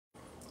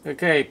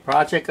Okay,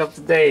 project of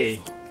the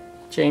day.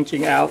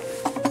 Changing out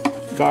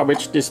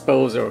garbage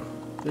disposal.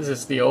 This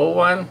is the old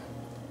one.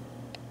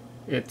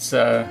 It's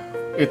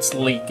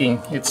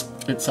leaking.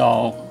 It's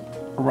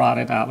all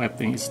rotted out.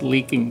 Everything is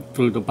leaking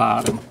through the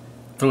bottom,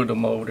 through the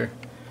motor.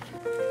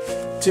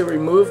 To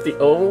remove the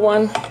old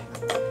one,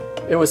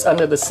 it was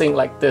under the sink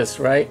like this,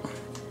 right?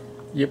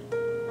 You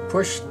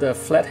push the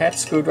flathead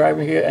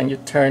screwdriver here and you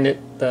turn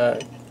it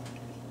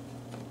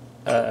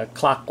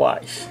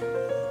clockwise.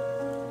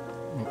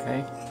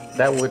 Okay,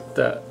 that would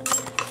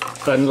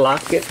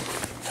unlock it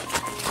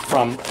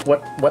from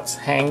what's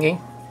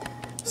hanging.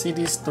 See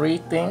these three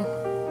things?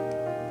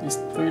 These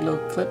three little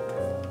clips?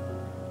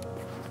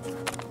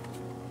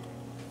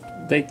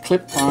 They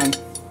clip on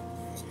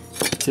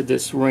to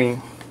this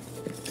ring.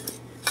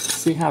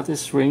 See how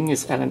this ring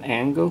is at an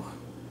angle?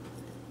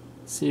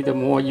 See, the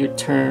more you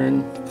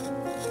turn,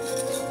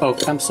 oh,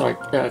 I'm sorry,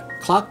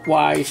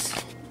 clockwise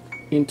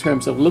in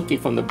terms of looking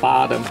from the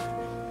bottom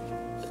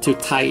to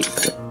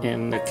tight,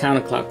 and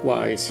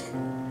counterclockwise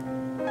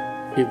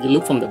if you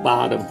look from the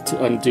bottom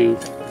to undo.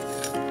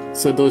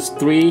 So those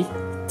three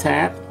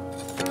tabs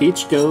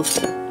each goes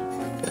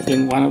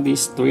in one of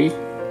these three,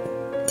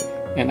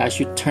 and as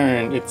you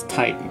turn it's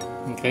tight.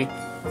 Okay,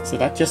 so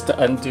that's just to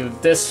undo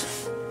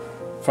this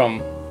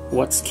from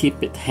what's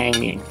keep it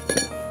hanging.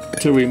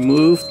 To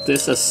remove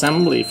this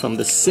assembly from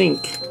the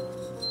sink,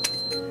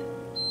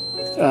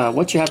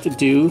 what you have to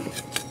do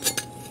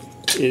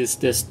is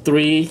there's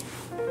three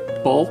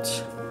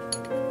bolts.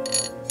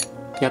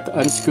 You have to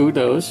unscrew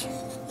those.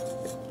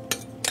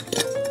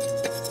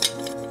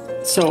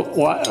 So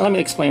let me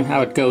explain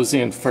how it goes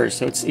in first,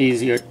 so it's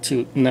easier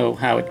to know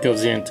how it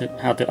goes in,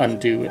 how to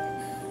undo it.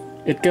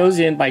 It goes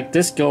in by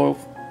this, go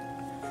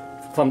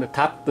from the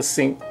top of the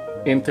sink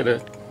into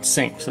the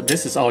sink. So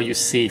this is all you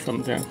see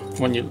from there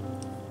when you're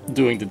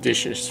doing the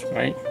dishes,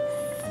 right?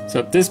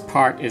 So this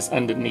part is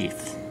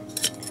underneath,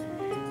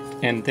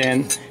 and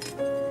then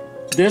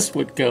this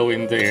would go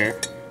in there.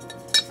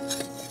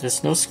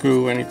 There's no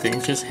screw or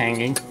anything, just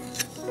hanging.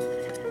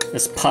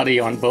 There's putty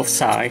on both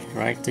sides,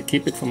 right, to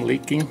keep it from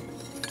leaking.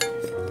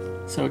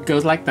 So it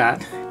goes like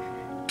that,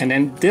 and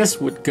then this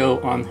would go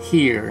on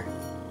here,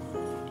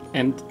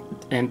 and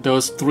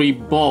those three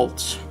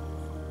bolts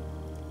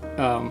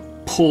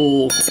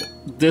pull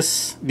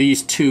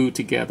these two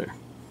together,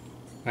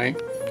 right?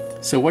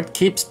 So what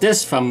keeps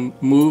this from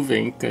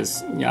moving,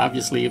 because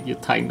obviously if you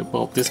tighten the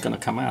bolt, this is going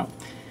to come out.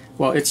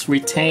 Well, it's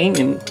retained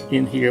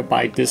in here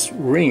by this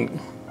ring.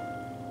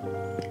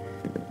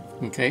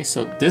 Okay,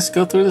 so this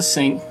goes through the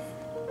sink.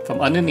 From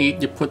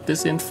underneath, you put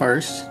this in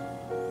first.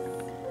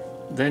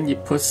 Then you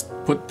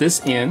put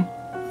this in.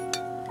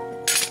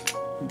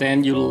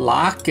 Then you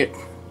lock it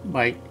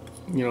by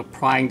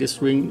prying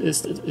this ring.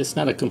 It's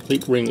not a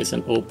complete ring, it's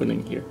an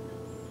opening here.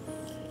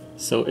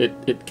 So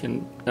it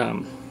can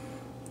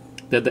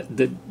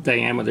the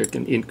diameter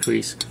can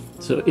increase.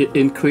 So it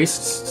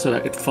increases so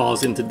that it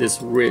falls into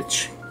this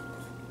ridge.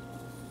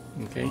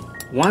 Okay,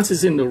 once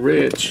it's in the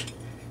ridge,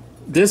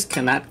 this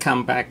cannot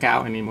come back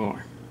out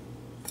anymore.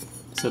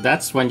 So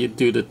that's when you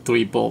do the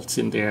three bolts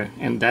in there,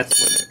 and that's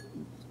when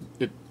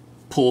it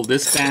pull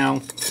this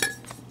down,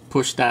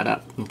 push that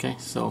up. Okay,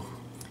 so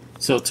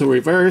to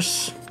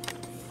reverse,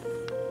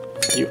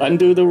 you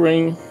undo the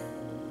ring,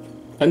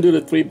 undo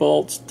the three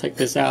bolts, take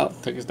this out,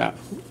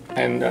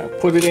 and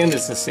put it in.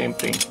 It's the same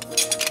thing.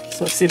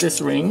 So see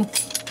this ring,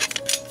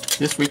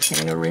 this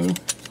retainer ring,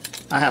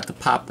 I have to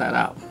pop that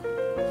out.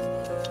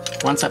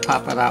 Once I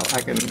pop it out,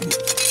 I can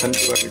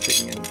undo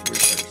everything in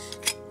reverse.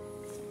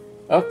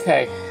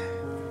 Okay,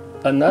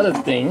 another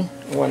thing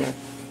I want to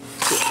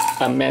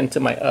amend to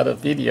my other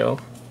video.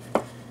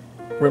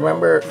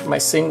 Remember, my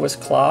sink was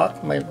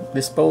clogged, my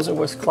disposal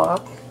was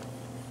clogged,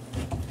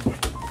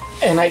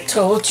 and I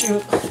told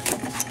you,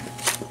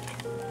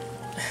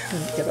 let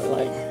me get a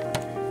light.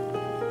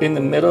 In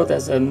the middle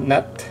there's a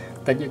nut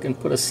that you can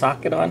put a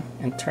socket on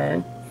and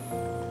turn.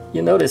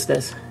 You notice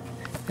this,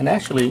 and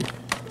actually,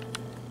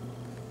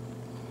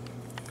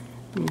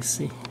 let me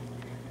see.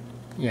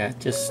 Yeah,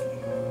 just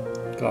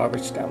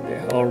garbage down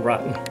there, all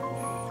rotten.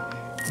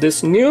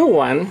 This new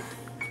one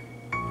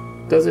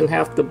doesn't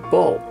have the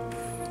bolt.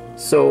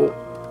 So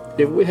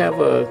if we have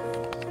a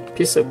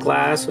piece of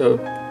glass or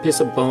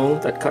piece of bone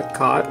that got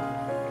caught,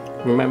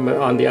 remember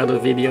on the other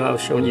video I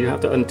was showing you how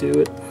to undo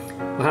it.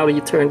 Well, how do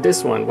you turn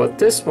this one? Well,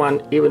 this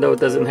one, even though it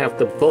doesn't have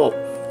the bolt,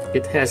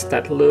 it has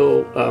that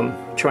little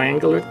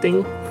triangular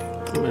thing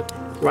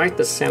right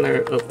the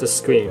center of the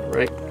screen,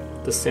 right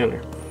the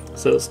center.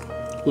 So it's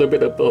a little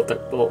bit above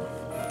that bolt.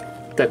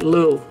 That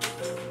little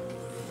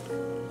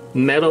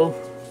metal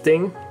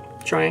thing,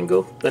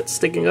 triangle that's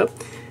sticking up,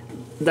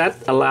 that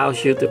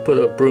allows you to put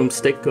a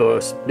broomstick or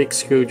a big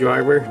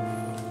screwdriver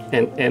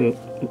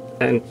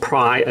and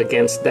pry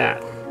against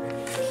that.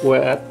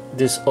 Where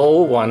this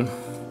old one,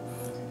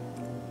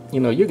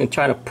 you can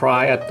try to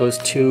pry at those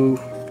two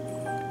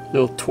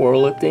little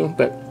twirler thing,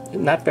 but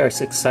not very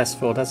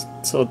successful.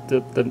 So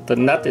the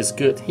nut is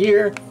good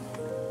here,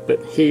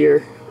 but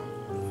here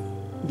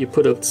you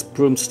put a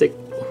broomstick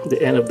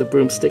the end of the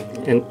broomstick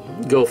and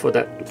go for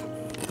that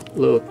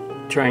little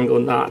triangle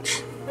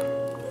notch.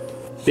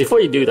 Before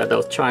you do that, I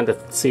was trying to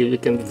see if you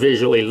can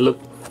visually look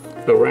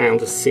around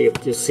to see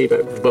if you see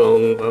that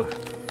bone or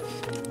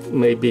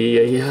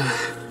maybe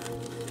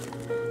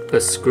a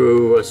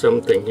screw or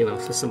something, you know,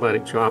 so somebody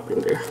drop in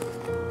there.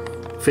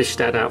 Fish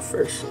that out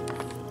first.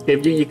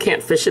 If you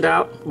can't fish it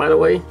out, by the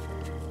way,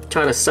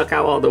 try to suck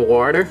out all the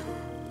water,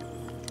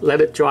 let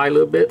it dry a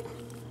little bit,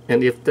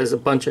 and if there's a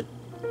bunch of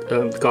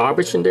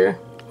garbage in there,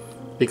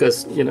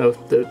 because you know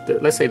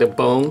let's say the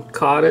bone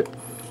caught it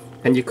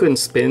and you couldn't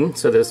spin,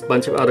 so there's a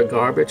bunch of other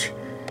garbage,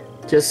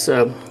 just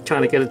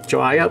trying to get it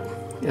dry up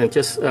and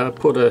just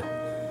put a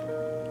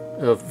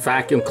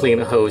vacuum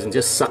cleaner hose and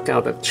just suck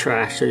out that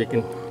trash so you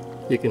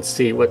can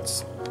see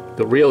what's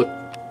the real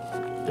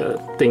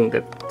thing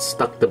that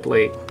stuck the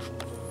blade.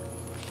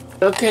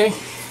 Okay,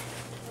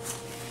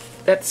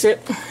 that's it.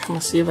 I'm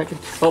gonna see if I can.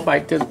 Oh, by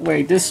the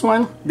way, this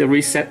one, the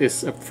reset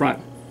is up front.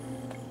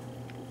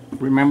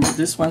 Remember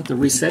this one, the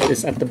reset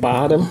is at the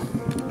bottom.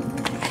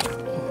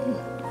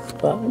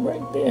 Bottom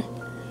right there.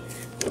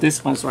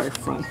 This one's right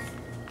front.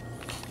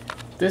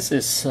 This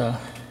is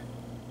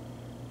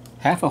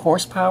half a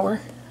horsepower.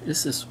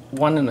 This is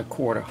 1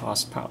 1/4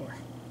 horsepower.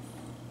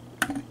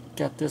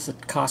 Got this at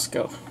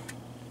Costco.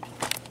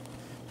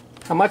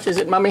 How much is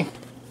it, Mommy?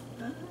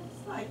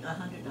 It's like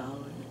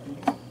 $100.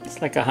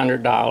 It's like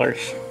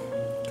 $100,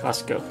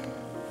 Costco.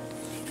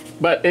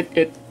 But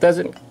it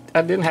doesn't,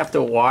 I didn't have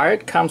to wire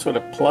it. It comes with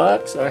a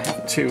plug, so I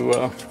have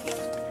to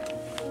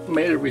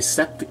made a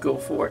receptacle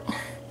for it.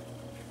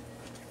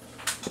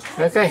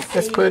 Okay,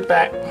 let's put it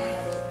back.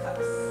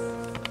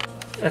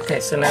 Okay,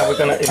 so now we're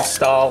gonna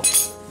install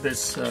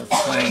this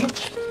plane.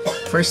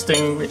 First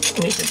thing we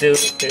need to do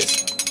is,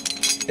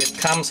 it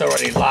comes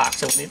already locked,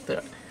 so we need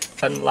to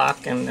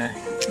unlock and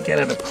get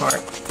it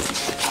apart.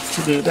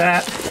 To do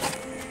that,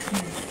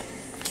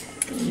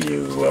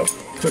 you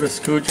put a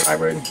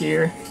screwdriver in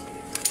here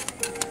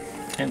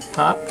and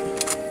pop.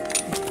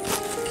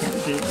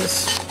 Can't do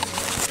this.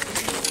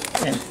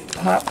 And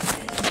pop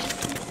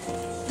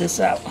this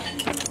out.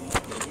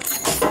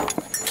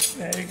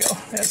 There you go.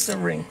 That's the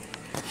ring.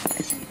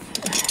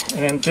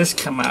 And then this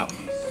come out.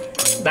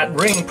 That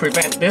ring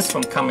prevents this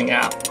from coming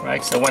out,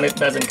 right? So when it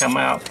doesn't come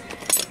out,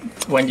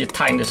 when you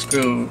tighten the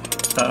screw,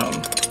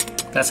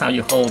 that's how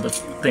you hold the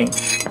thing.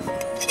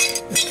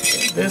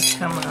 This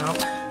come out,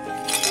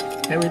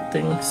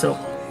 everything. So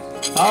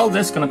all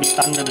this gonna be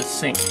under the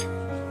sink.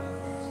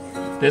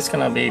 This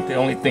gonna be the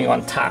only thing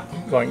on top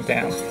going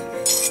down.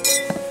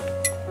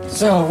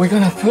 So we're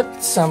gonna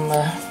put some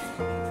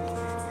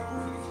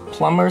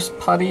plumber's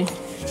putty,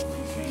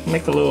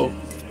 make a little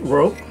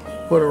rope,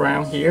 put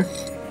around here,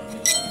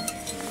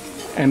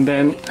 and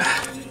then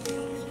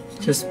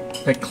just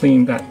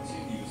clean that.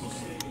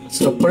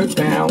 So put it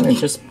down and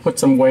just put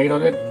some weight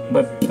on it,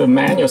 but the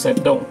manual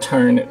said don't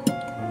turn it.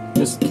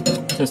 Just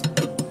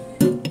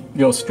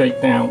go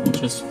straight down.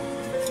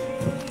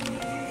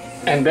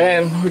 And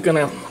then we're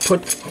gonna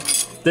put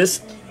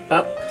this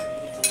up,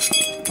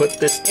 put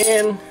this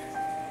in,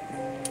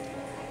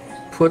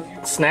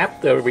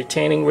 snap the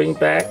retaining ring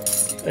back,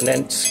 and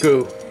then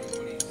screw.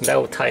 That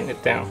will tighten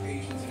it down.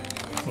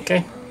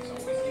 Okay?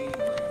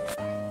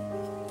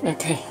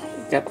 Okay,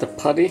 got the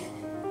putty.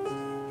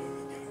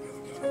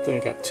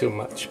 Didn't got too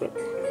much, but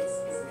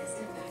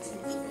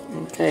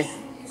okay.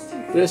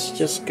 This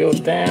just goes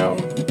down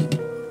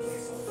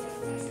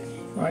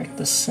right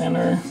the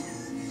center.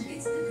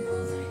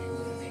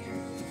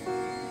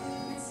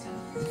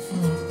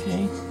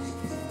 Okay.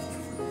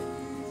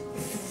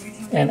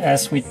 And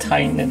as we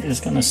tighten it, it's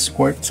gonna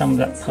squirt some of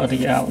that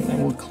putty out, and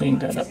then we'll clean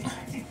that up.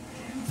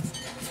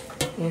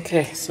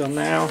 Okay, so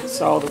now it's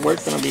all the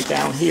work gonna be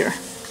down here.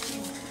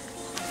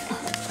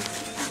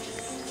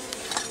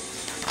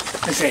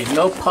 Okay,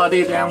 no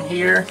putty down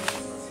here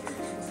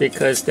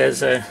because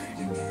there's a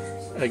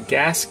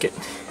gasket.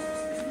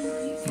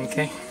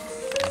 Okay,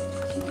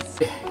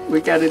 we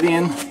got it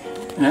in,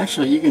 and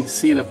actually you can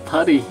see the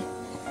putty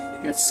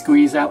gets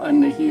squeezed out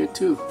under here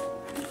too.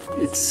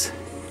 It's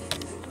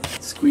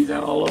squeezed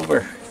out all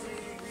over.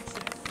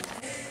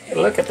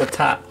 Look at the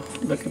top.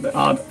 Look at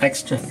all the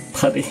extra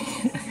putty.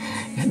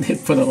 And they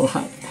put a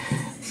lot.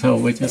 So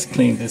we just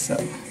clean this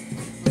up.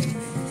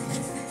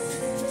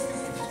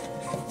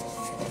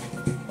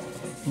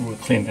 We'll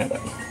clean that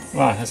up.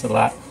 Wow, that's a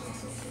lot.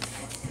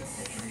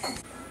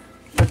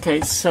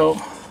 Okay,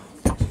 so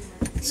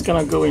it's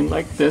gonna go in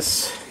like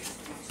this.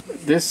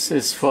 This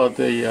is for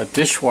the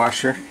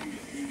dishwasher.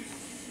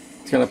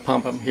 It's gonna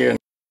pump up here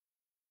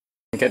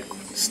and get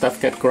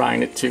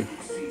grinded too.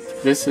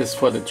 This is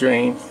for the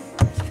drain.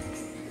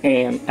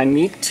 And I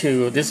need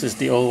to, this is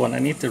the old one, I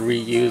need to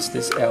reuse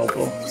this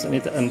elbow. So I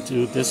need to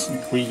undo this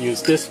and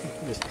reuse this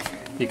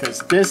because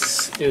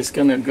this is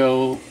gonna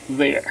go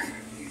there.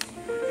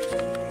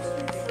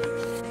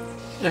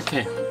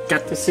 Okay,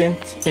 got this in.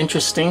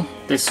 Interesting.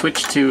 They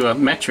switched to a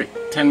metric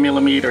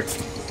 10mm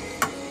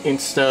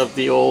instead of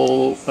the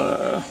old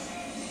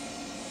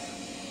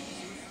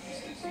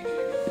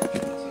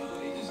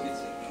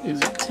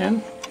is it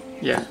 10?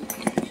 Yeah.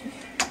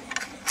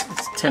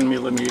 10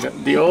 millimeter.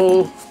 The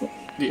old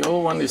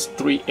one is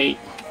 3/8.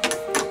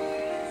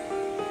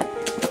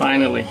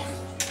 Finally.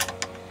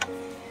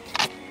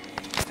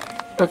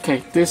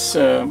 Okay, this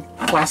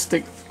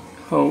plastic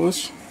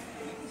hose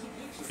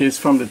is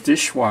from the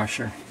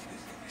dishwasher.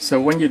 So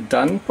when you're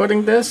done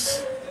putting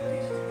this,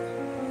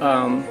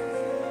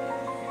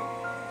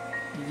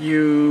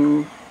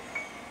 you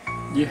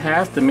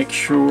have to make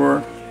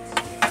sure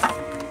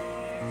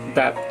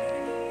that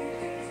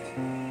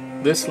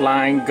this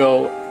line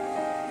go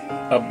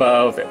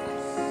above it.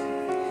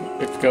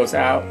 It goes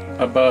out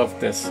above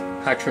this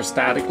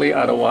hydrostatically,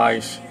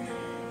 otherwise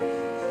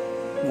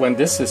when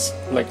this is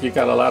like you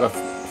got a lot of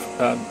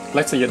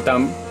let's say you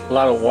dump a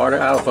lot of water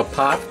out of a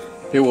pot,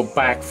 it will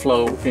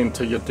backflow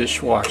into your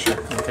dishwasher.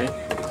 Okay,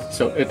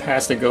 so it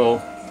has to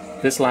go,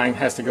 this line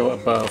has to go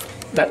above.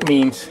 That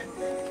means,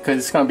 because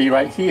it's going to be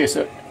right here,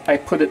 so I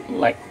put it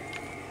like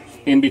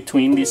in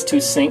between these two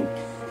sinks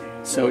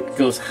so it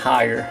goes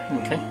higher.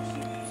 Okay.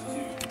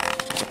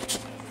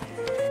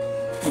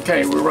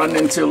 Okay, we're running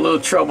into a little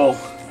trouble.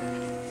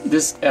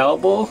 This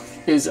elbow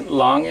isn't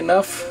long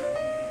enough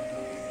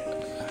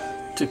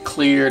to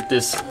clear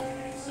this.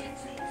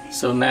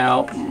 So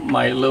now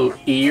my little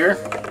ear,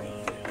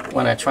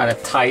 when I try to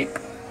tighten,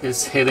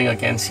 is hitting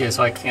against here,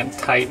 so I can't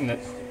tighten it.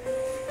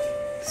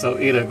 So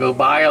either go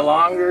buy a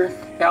longer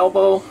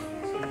elbow,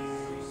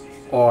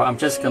 or I'm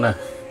just gonna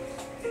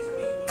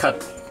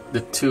cut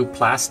the two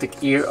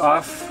plastic ear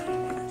off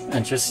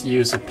and just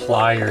use a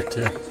plier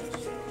to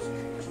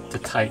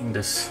tighten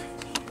this.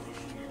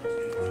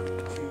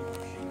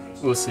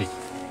 We'll see.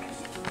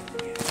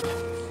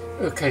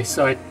 Okay,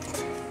 so I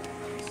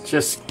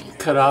just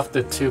cut off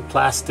the two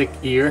plastic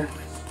ear,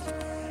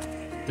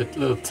 the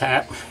little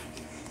tap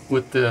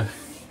with a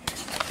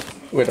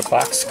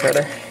box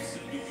cutter,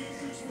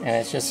 and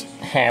I just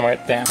hammer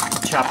it down,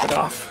 chop it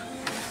off.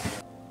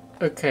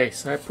 Okay,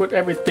 so I put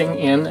everything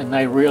in and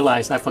I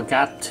realized I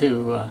forgot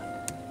to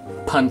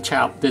punch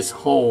out this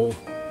hole.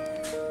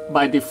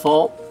 By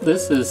default,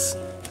 this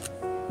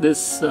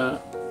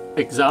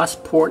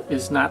exhaust port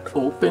is not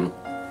open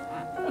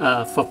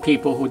for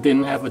people who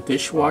didn't have a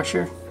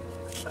dishwasher.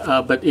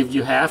 But if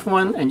you have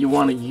one and you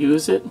want to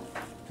use it,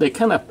 they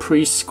kind of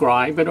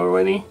prescribe it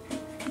already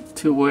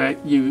to where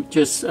you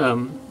just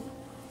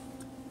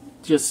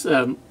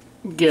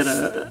get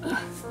a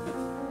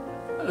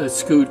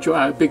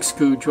screwdriver, big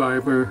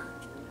screwdriver,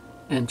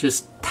 and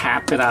just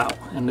tap it out,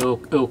 and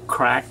it'll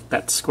crack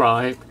that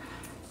scribe.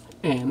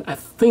 And I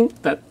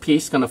think that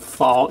piece is gonna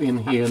fall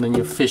in here, and then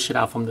you fish it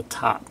out from the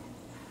top,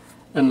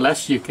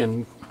 unless you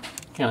can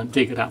kind of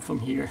dig it out from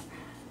here.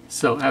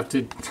 So I have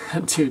to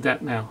do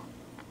that now.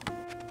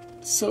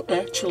 So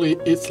actually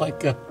it's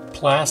like a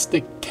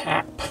plastic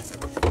cap.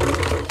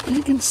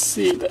 You can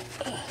see that.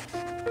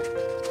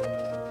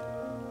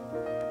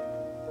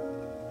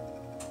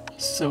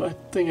 So I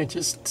think I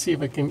just see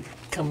if I can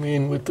come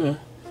in with the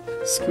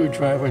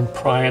screwdriver and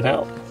pry it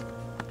out.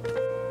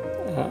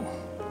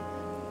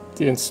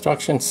 The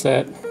instruction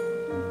said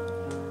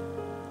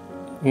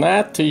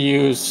not to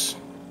use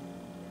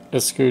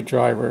a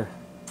screwdriver.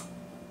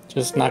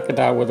 Just knock it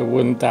out with a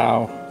wooden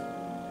dowel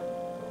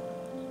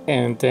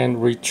and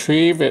then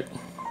retrieve it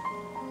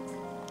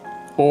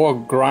or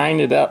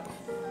grind it up.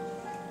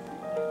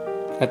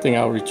 I think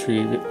I'll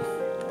retrieve it.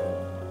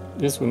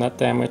 This will not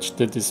damage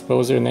the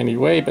disposer in any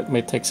way, but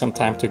may take some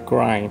time to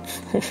grind.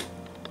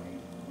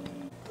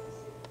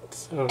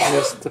 So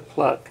here's the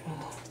plug.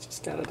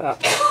 Just got it out.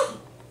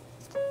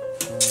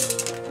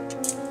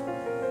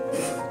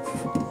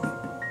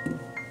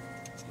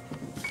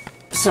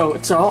 So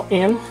it's all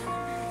in,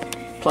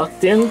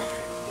 plugged in.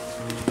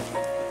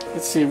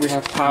 Let's see if we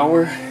have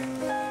power.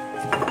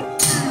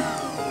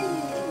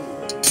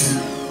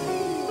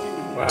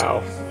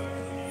 Wow.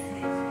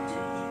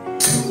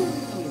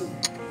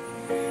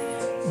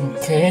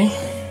 Okay.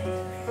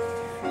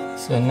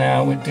 So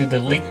now we do the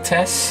leak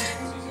test,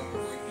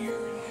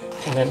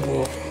 and then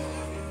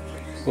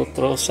we'll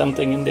throw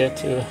something in there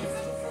to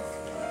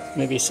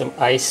maybe some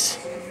ice.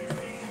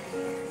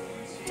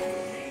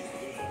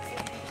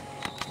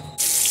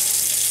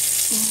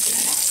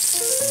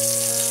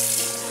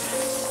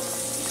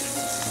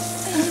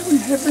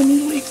 Have any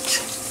leaked?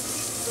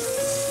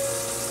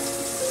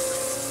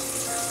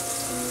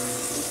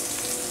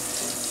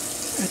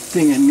 I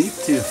think I need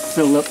to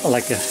fill up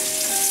like a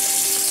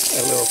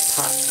little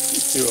pot,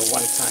 do a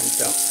one-time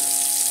dump.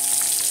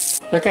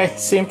 Okay,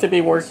 seems to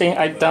be working.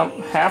 I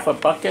dumped half a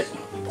bucket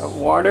of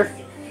water.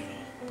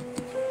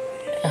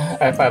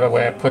 By the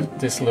way, I put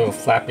this little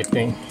flappy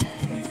thing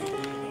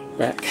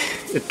back.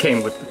 It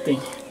came with the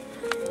thing.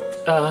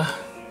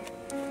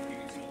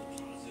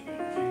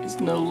 There's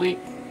no leak.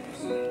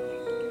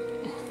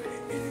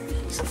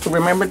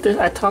 Remember this?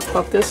 I talked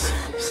about this.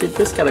 See,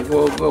 this gotta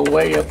go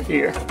way up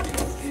here.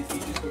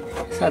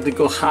 It's had to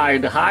go higher.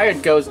 The higher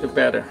it goes, the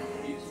better.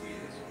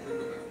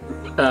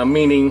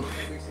 Meaning,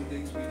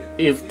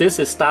 if this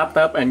is stopped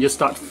up and you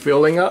start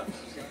filling up,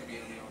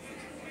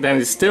 then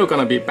it's still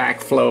gonna be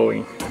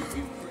backflowing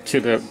to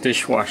the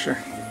dishwasher.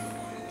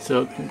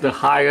 So the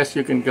highest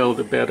you can go,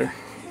 the better.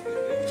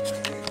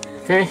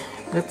 Okay,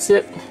 that's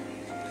it.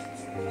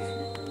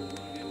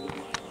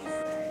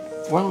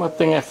 One more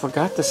thing I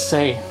forgot to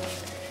say.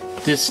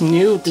 This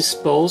new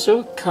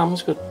disposal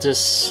comes with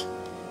this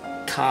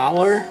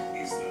collar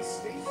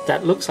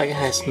that looks like it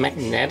has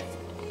magnetic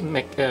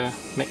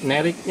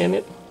in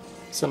it,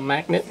 some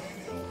magnet,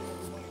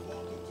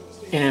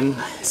 and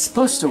it's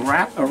supposed to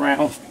wrap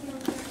around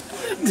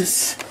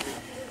this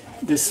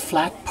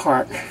flat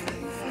part.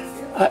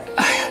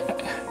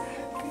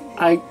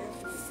 I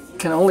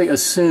can only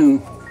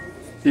assume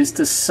is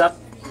to suck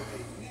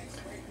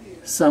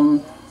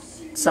something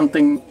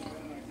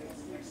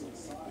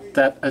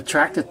that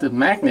attracted the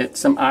magnet,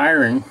 some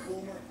iron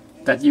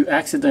that you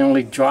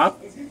accidentally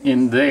dropped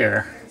in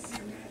there.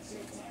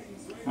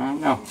 I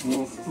don't know.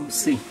 We'll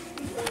see.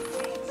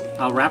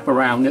 I'll wrap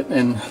around it,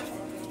 and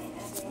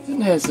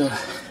it has a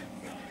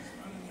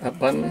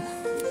button.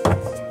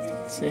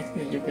 See,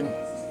 you can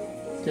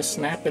just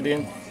snap it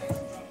in.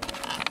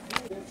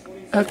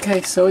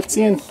 Okay, so it's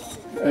in.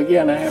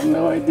 Again, I have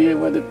no idea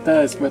what it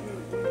does, but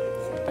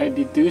I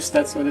deduce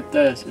that's what it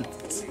does.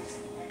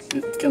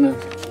 It's gonna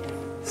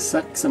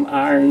suck some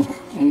iron,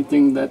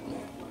 anything that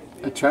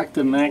attracts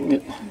the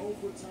magnet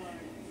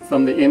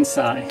from the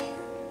inside.